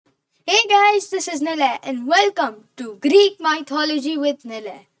Hey guys, this is Nilay and welcome to Greek Mythology with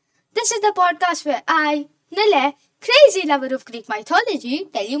Nilay. This is the podcast where I, Nilay, crazy lover of Greek mythology,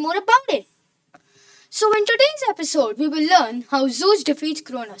 tell you more about it. So in today's episode, we will learn how Zeus defeats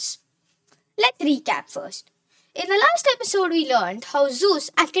Cronus. Let's recap first. In the last episode, we learned how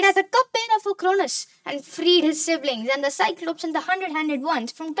Zeus acted as a cupbearer for Cronus and freed his siblings and the Cyclops and the hundred-handed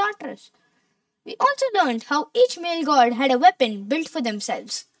ones from Tartarus. We also learned how each male god had a weapon built for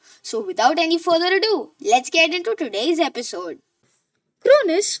themselves. So without any further ado, let's get into today's episode.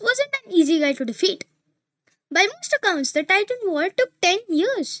 Cronus wasn't an easy guy to defeat. By most accounts, the Titan War took 10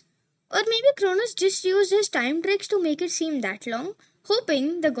 years. Or maybe Cronus just used his time tricks to make it seem that long,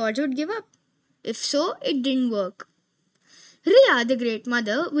 hoping the gods would give up. If so, it didn't work. Rhea, the Great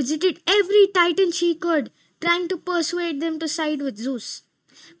Mother, visited every Titan she could, trying to persuade them to side with Zeus.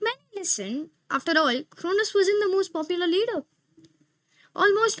 Many listened. After all, Cronus wasn't the most popular leader.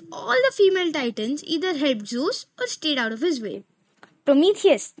 Almost all the female titans either helped Zeus or stayed out of his way.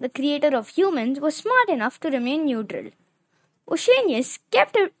 Prometheus, the creator of humans, was smart enough to remain neutral. Oceanus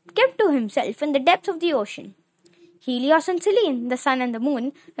kept to himself in the depths of the ocean. Helios and Selene, the sun and the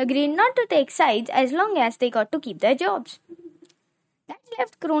moon, agreed not to take sides as long as they got to keep their jobs. That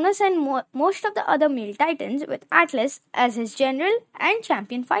left Cronus and most of the other male titans with Atlas as his general and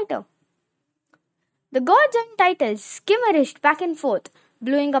champion fighter. The gods and titans skirmished back and forth,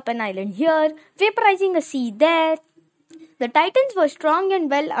 blowing up an island here, vaporizing a sea there. The titans were strong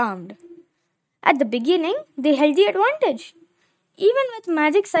and well armed. At the beginning, they held the advantage. Even with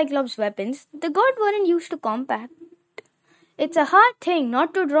magic Cyclops weapons, the gods weren't used to combat. It's a hard thing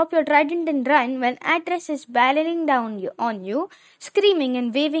not to drop your trident and run when Atlas is barreling down on you, screaming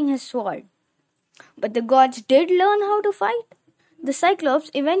and waving his sword. But the gods did learn how to fight. The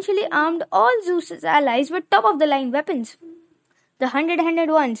Cyclops eventually armed all Zeus's allies with top-of-the-line weapons. The hundred-handed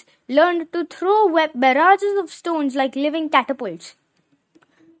ones learned to throw barrages of stones like living catapults.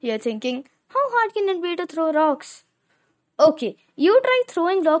 You're thinking, how hard can it be to throw rocks? Okay, you try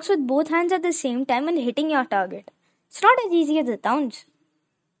throwing rocks with both hands at the same time and hitting your target. It's not as easy as it sounds.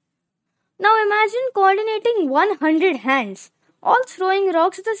 Now imagine coordinating 100 hands, all throwing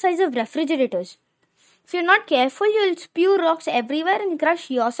rocks the size of refrigerators. If you're not careful, you'll spew rocks everywhere and crush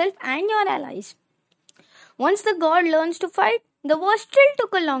yourself and your allies. Once the god learns to fight, the war still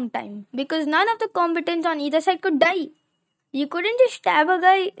took a long time because none of the combatants on either side could die. You couldn't just stab a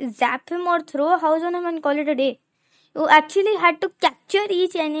guy, zap him or throw a house on him and call it a day. You actually had to capture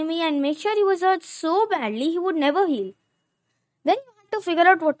each enemy and make sure he was hurt so badly he would never heal. Then you had to figure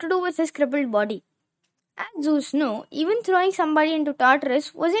out what to do with his crippled body. As Zeus knew, even throwing somebody into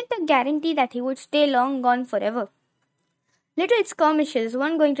Tartarus wasn't a guarantee that he would stay long gone forever. Little skirmishes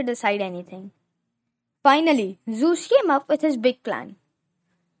weren't going to decide anything. Finally, Zeus came up with his big plan.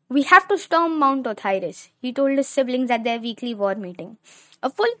 We have to storm Mount Osiris, he told his siblings at their weekly war meeting. A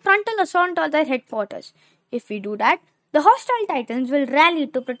full frontal assault on their headquarters. If we do that, the hostile titans will rally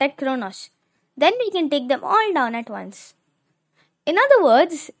to protect Cronus. Then we can take them all down at once. In other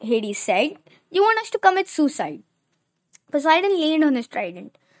words, Hades said, you want us to commit suicide. Poseidon leaned on his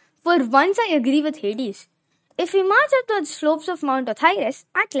trident. For once I agree with Hades. If we march up the slopes of Mount Osiris,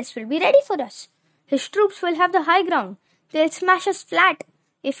 Atlas will be ready for us. His troops will have the high ground. They'll smash us flat.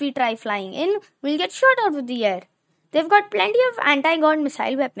 If we try flying in, we'll get shot out of the air. They've got plenty of anti-god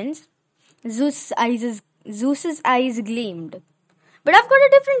missile weapons. Zeus's eyes gleamed. But I've got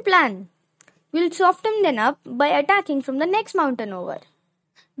a different plan. We'll soften them up by attacking from the next mountain over.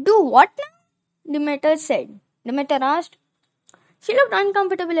 Do what now? Demeter asked. She looked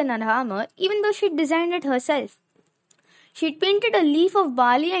uncomfortable in her armor, even though she'd designed it herself. She'd painted a leaf of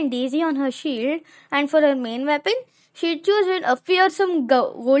barley and daisy on her shield, and for her main weapon, she'd chosen a fearsome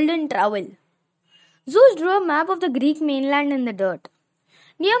golden trowel. Zeus drew a map of the Greek mainland in the dirt.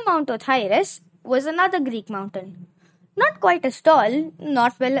 Near Mount Osiris was another Greek mountain. Not quite as tall,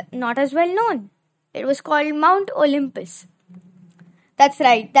 not as well known. It was called Mount Olympus. That's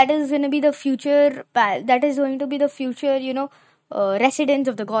right. That is going to be the future. Residence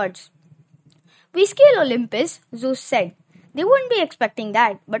of the gods. We scale Olympus, Zeus said. They wouldn't be expecting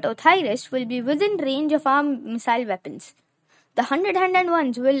that, but Osiris will be within range of our missile weapons. The hundred-handed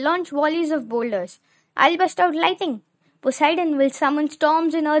ones will launch volleys of boulders. I'll bust out lightning. Poseidon will summon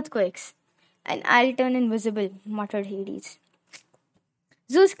storms and earthquakes. And I'll turn invisible, muttered Hades.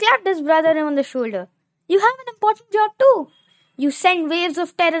 Zeus clapped his brother on the shoulder. You have an important job too. You send waves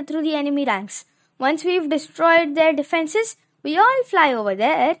of terror through the enemy ranks. Once we've destroyed their defenses, we all fly over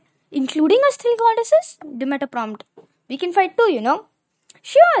there, including us three goddesses, Demeter prompted. We can fight too, you know.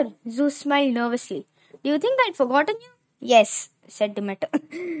 Sure, Zeus smiled nervously. Do you think I'd forgotten you? Yes, said Demeter.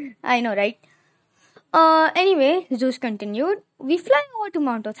 I know, right? Anyway, Zeus continued, we fly over to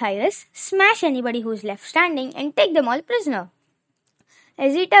Mount Osiris, smash anybody who's left standing, and take them all prisoner.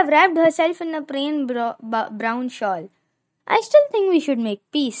 Azita wrapped herself in a plain brown shawl. I still think we should make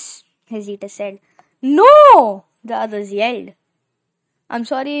peace, Azita said. No! The others yelled. I'm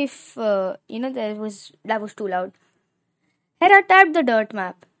sorry if, that was too loud. Hera tapped the dirt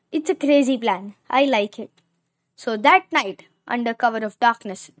map. It's a crazy plan. I like it. So that night, under cover of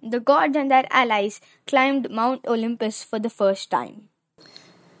darkness, the gods and their allies climbed Mount Olympus for the first time.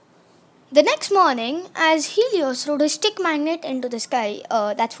 The next morning, as Helios rode his stick magnet into the sky,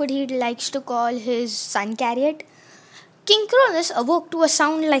 that's what he likes to call his sun chariot, King Cronus awoke to a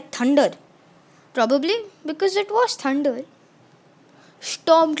sound like thunder. Probably because it was thunder.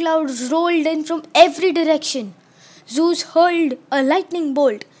 Storm clouds rolled in from every direction. Zeus hurled a lightning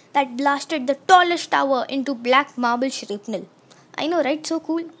bolt that blasted the tallest tower into black marble shrapnel. I know, right? So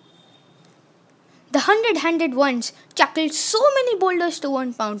cool. The 100-handed ones chuckled so many boulders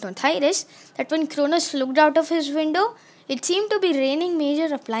toward Mount Osiris that when Cronus looked out of his window, it seemed to be raining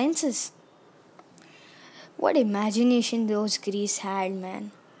major appliances. What imagination those Greeks had,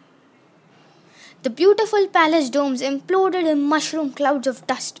 man. The beautiful palace domes imploded in mushroom clouds of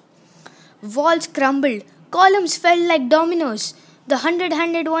dust. Walls crumbled, columns fell like dominoes. The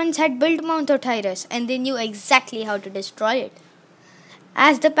 100-handed ones had built Mount Osiris and they knew exactly how to destroy it.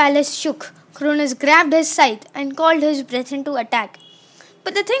 As the palace shook, Cronus grabbed his scythe and called his brethren to attack.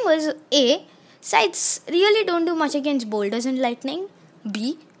 But the thing was, A, scythes really don't do much against boulders and lightning.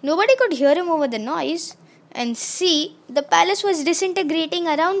 B, nobody could hear him over the noise. And C, the palace was disintegrating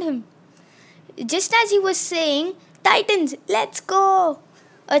around him. Just as he was saying, Titans, let's go!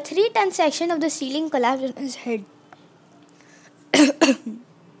 A 3-ton section of the ceiling collapsed on his head.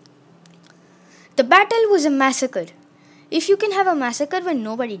 The battle was a massacre. If you can have a massacre when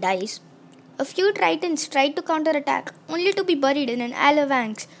nobody dies. A few Titans tried to counterattack, only to be buried in an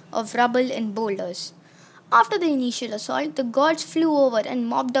avalanche of rubble and boulders. After the initial assault, the gods flew over and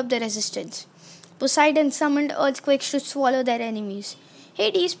mopped up the resistance. Poseidon summoned earthquakes to swallow their enemies.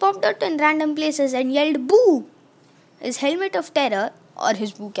 Hades popped out in random places and yelled boo! His helmet of terror, or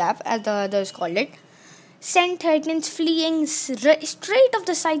his boo cap as the others called it, sent Titans fleeing straight off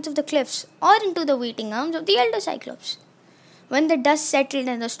the sides of the cliffs or into the waiting arms of the elder Cyclops. When the dust settled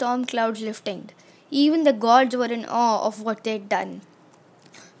and the storm clouds lifted, even the gods were in awe of what they'd done.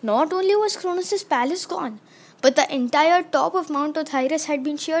 Not only was Cronus' palace gone, but the entire top of Mount Osiris had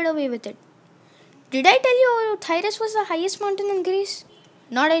been sheared away with it. Did I tell you Osiris was the highest mountain in Greece?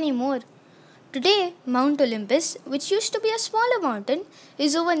 Not anymore. Today, Mount Olympus, which used to be a smaller mountain,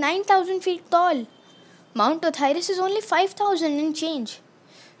 is over 9,000 feet tall. Mount Osiris is only 5,000 and change.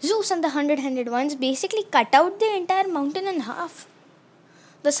 Zeus and the 100-handed ones basically cut out the entire mountain in half.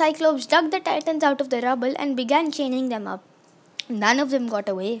 The Cyclops dug the Titans out of the rubble and began chaining them up. None of them got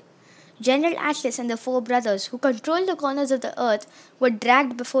away. General Atlas and the 4 brothers who controlled the corners of the earth were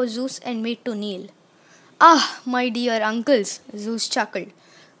dragged before Zeus and made to kneel. Ah, my dear uncles, Zeus chuckled.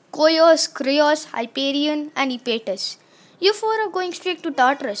 Koios, Krios, Hyperion, and Hippasus. You 4 are going straight to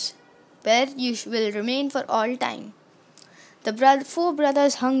Tartarus, where you will remain for all time. The 4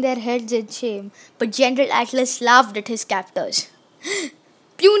 brothers hung their heads in shame, but General Atlas laughed at his captors.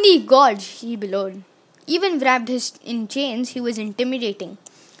 Puny gods, he bellowed. Even wrapped in chains, he was intimidating.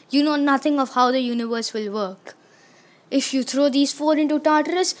 You know nothing of how the universe will work. If you throw these 4 into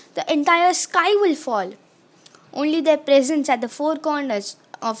Tartarus, the entire sky will fall. Only their presence at the 4 corners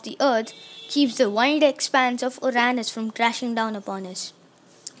of the earth keeps the wide expanse of Uranus from crashing down upon us.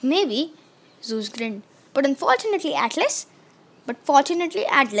 Maybe, Zeus grinned. But fortunately, Atlas,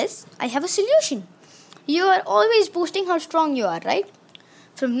 I have a solution. You are always boasting how strong you are, right?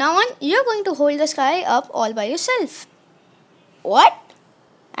 From now on, you're going to hold the sky up all by yourself. What?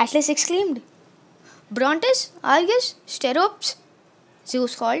 Atlas exclaimed. Brontes, Argus, Sterops,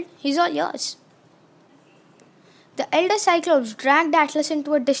 Zeus called. He's all yours. The elder Cyclops dragged Atlas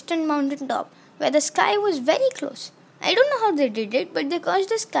into a distant mountain top where the sky was very close. I don't know how they did it, but they caused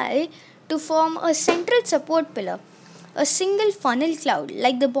the sky to form a central support pillar, a single funnel cloud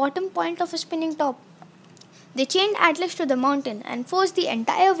like the bottom point of a spinning top. They chained Atlas to the mountain and forced the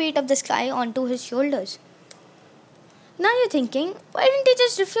entire weight of the sky onto his shoulders. Now you're thinking, why didn't he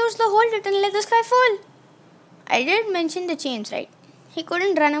just refuse to hold it and let the sky fall? I did mention the chains, right? He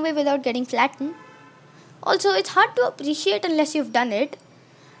couldn't run away without getting flattened. Also, it's hard to appreciate unless you've done it.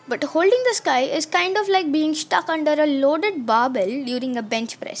 But holding the sky is kind of like being stuck under a loaded barbell during a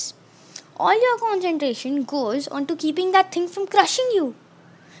bench press. All your concentration goes onto keeping that thing from crushing you.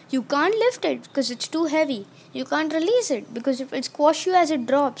 You can't lift it because it's too heavy. You can't release it because it will squash you as it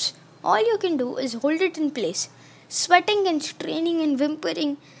drops. All you can do is hold it in place, sweating and straining and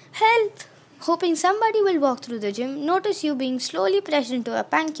whimpering, "Help!" hoping somebody will walk through the gym, notice you being slowly pressed into a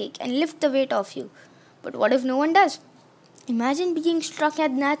pancake, and lift the weight off you. But what if no one does? Imagine being stuck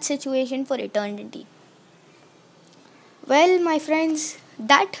at that situation for eternity. Well, my friends,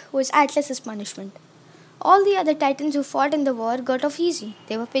 that was Atlas's punishment. All the other titans who fought in the war got off easy.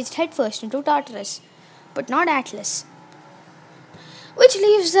 They were pitched headfirst into Tartarus, but not Atlas. Which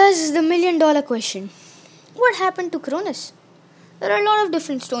leaves us the $1,000,000 question. What happened to Cronus? There are a lot of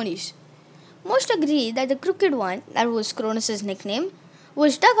different stories. Most agree that the crooked one, that was Cronus' nickname,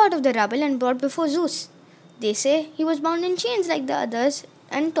 was dug out of the rubble and brought before Zeus. They say he was bound in chains like the others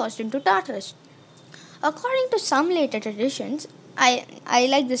and tossed into Tartarus. According to some later traditions, I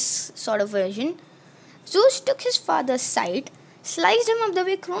like this sort of version, Zeus took his father's side, sliced him up the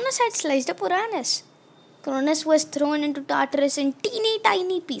way Cronus had sliced up Uranus. Cronus was thrown into Tartarus in teeny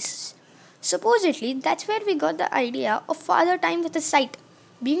tiny pieces. Supposedly, that's where we got the idea of Father Time with a scythe,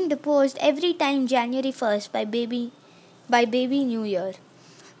 being deposed every time January 1st by baby New Year.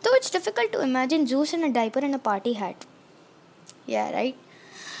 Though it's difficult to imagine Zeus in a diaper and a party hat. Yeah, right?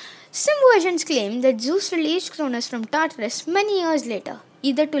 Some versions claim that Zeus released Cronus from Tartarus many years later,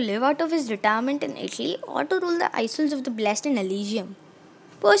 either to live out of his retirement in Italy or to rule the Isles of the Blessed in Elysium.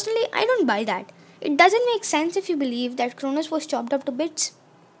 Personally, I don't buy that. It doesn't make sense if you believe that Cronus was chopped up to bits.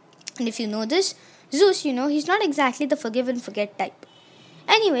 And if you know this, Zeus, he's not exactly the forgive and forget type.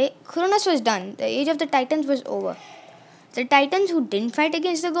 Anyway, Cronus was done. The age of the Titans was over. The Titans who didn't fight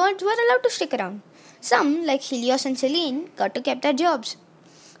against the gods were allowed to stick around. Some, like Helios and Selene, got to keep their jobs.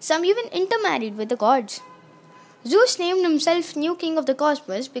 Some even intermarried with the gods. Zeus named himself new king of the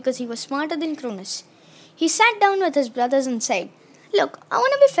cosmos because he was smarter than Cronus. He sat down with his brothers and said, "Look, I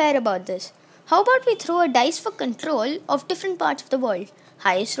want to be fair about this. How about we throw a dice for control of different parts of the world?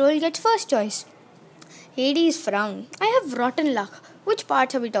 Highest roll gets first choice." Hades frowned. "I have rotten luck. Which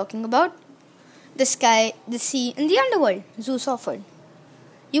parts are we talking about?" "The sky, the sea, and the underworld," Zeus offered.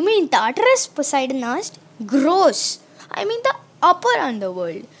 "You mean Tartarus?" Poseidon asked. "Gross. I mean the upper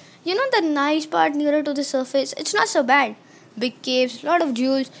underworld. The nice part nearer to the surface. It's not so bad. Big caves, lot of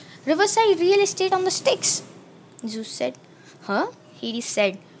jewels, riverside real estate on the sticks." Zeus said. "Huh?" Hades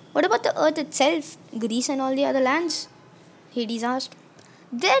said. "What about the earth itself? Greece and all the other lands?" Hades asked.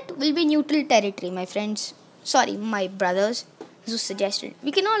 "That will be neutral territory, my friends. Sorry, my brothers," Zeus suggested.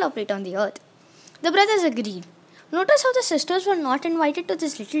 "We can all operate on the earth." The brothers agreed. Notice how the sisters were not invited to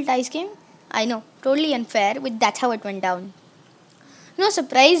this little dice game? I know, totally unfair, but that's how it went down. No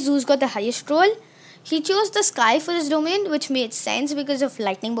surprise, Zeus got the highest roll. He chose the sky for his domain, which made sense because of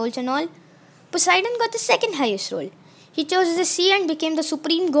lightning bolts and all. Poseidon got the second highest roll. He chose the sea and became the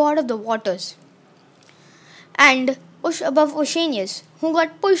supreme god of the waters. And above Oceanus, who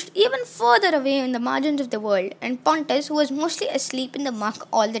got pushed even further away in the margins of the world, and Pontus, who was mostly asleep in the muck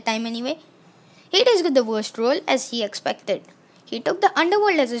all the time anyway. Hades got the worst role, as he expected. He took the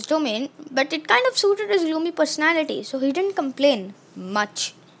underworld as his domain, but it kind of suited his gloomy personality, so he didn't complain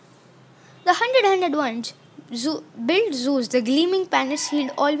much. The 100-handed ones built Zeus the gleaming palace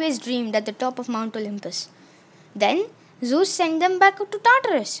he'd always dreamed at the top of Mount Olympus. Then Zeus sent them back to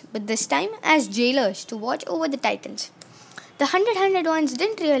Tartarus, but this time as jailers to watch over the Titans. The 100-handed ones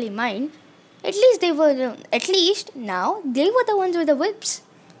didn't really mind. At least now they were the ones with the whips.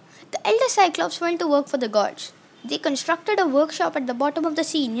 The elder Cyclops went to work for the gods. They constructed a workshop at the bottom of the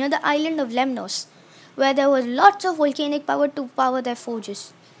sea near the island of Lemnos, where there was lots of volcanic power to power their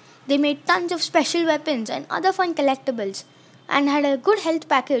forges. They made tons of special weapons and other fun collectibles, and had a good health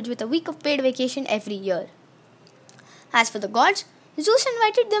package with a week of paid vacation every year. As for the gods, Zeus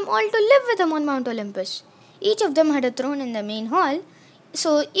invited them all to live with him on Mount Olympus. Each of them had a throne in the main hall,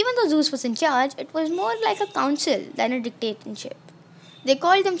 so even though Zeus was in charge, it was more like a council than a dictatorship. They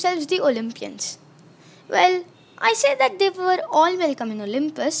called themselves the Olympians. Well, I say that they were all welcome in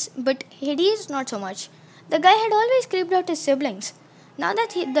Olympus, but Hades not so much. The guy had always creeped out his siblings. Now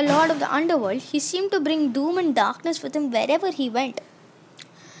that the lord of the underworld, he seemed to bring doom and darkness with him wherever he went.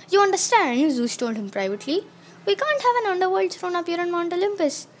 "You understand," Zeus told him privately, "we can't have an underworld thrown up here on Mount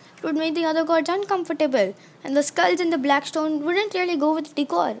Olympus. It would make the other gods uncomfortable, and the skulls in the black stone wouldn't really go with the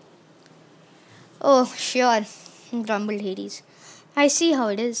decor." "Oh, sure," grumbled Hades. "I see how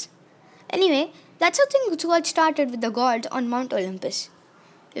it is." Anyway, that's how things got started with the gods on Mount Olympus.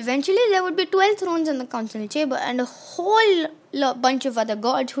 Eventually, there would be 12 thrones in the council chamber and a whole bunch of other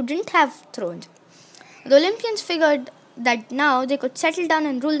gods who didn't have thrones. The Olympians figured that now they could settle down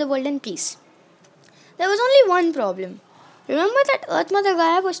and rule the world in peace. There was only one problem. Remember that Earth Mother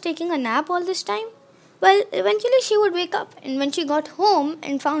Gaia was taking a nap all this time? Well, eventually she would wake up, and when she got home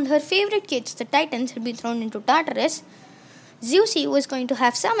and found her favorite kids, the Titans, had been thrown into Tartarus, Zeus was going to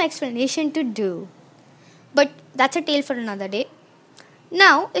have some explanation to do. But that's a tale for another day.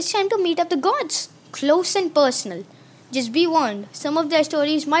 Now it's time to meet up the gods, close and personal. Just be warned, some of their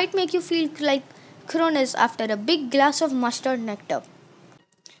stories might make you feel like Cronus after a big glass of mustard nectar.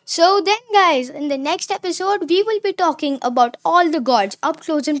 So then, guys, in the next episode, we will be talking about all the gods up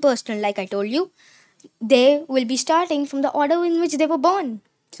close and personal, like I told you. They will be starting from the order in which they were born.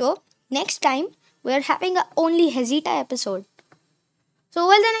 So, next time, we are having a only Hesita episode. So,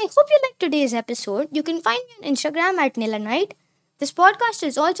 well, then I hope you liked today's episode. You can find me on Instagram at Nilay. This podcast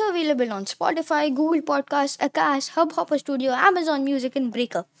is also available on Spotify, Google Podcasts, Acast, Hubhopper Studio, Amazon Music, and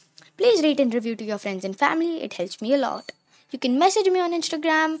Breaker. Please rate and review to your friends and family. It helps me a lot. You can message me on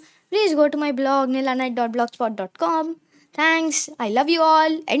Instagram. Please go to my blog nilanite.blogspot.com. Thanks. I love you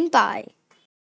all and bye.